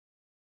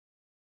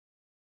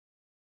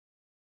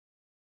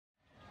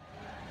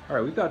All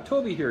right, we've got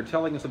Toby here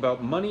telling us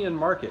about money and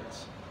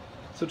markets.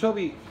 So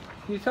Toby,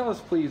 can you tell us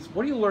please,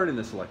 what do you learn in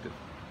this elective?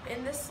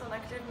 In this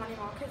selective money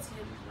markets,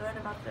 you learn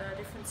about the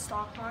different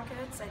stock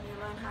markets and you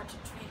learn how to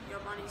treat your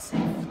money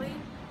safely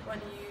when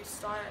you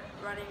start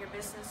running a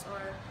business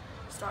or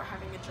start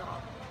having a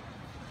job.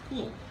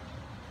 Cool.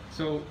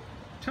 So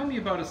tell me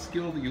about a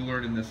skill that you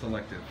learned in this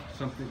elective,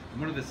 something,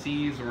 one of the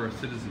C's or a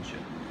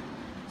citizenship.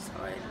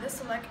 So in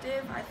this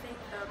elective, I think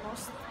the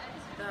most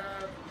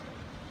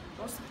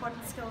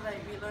important skill that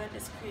we learned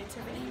is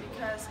creativity,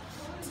 because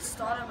to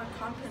start up a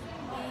company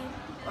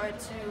or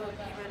to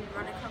even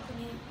run a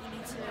company, you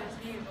need to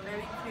be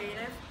very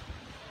creative.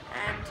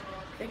 And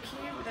the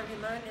key that we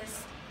learned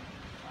is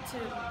to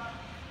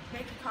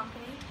make a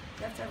company,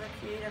 you have to have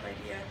a creative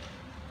idea.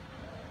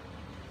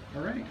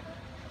 All right.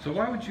 So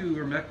why would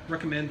you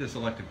recommend this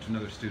elective to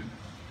another student?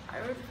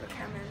 I would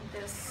recommend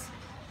this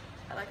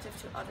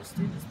elective to other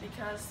students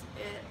because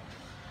it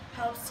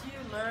helps you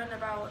learn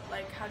about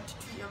how to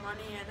treat your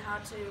money and how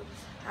to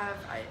have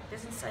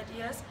business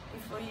ideas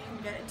before you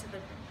can get into the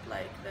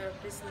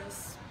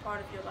business part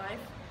of your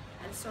life,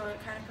 and so it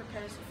kind of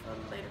prepares you for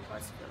the later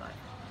parts of your life.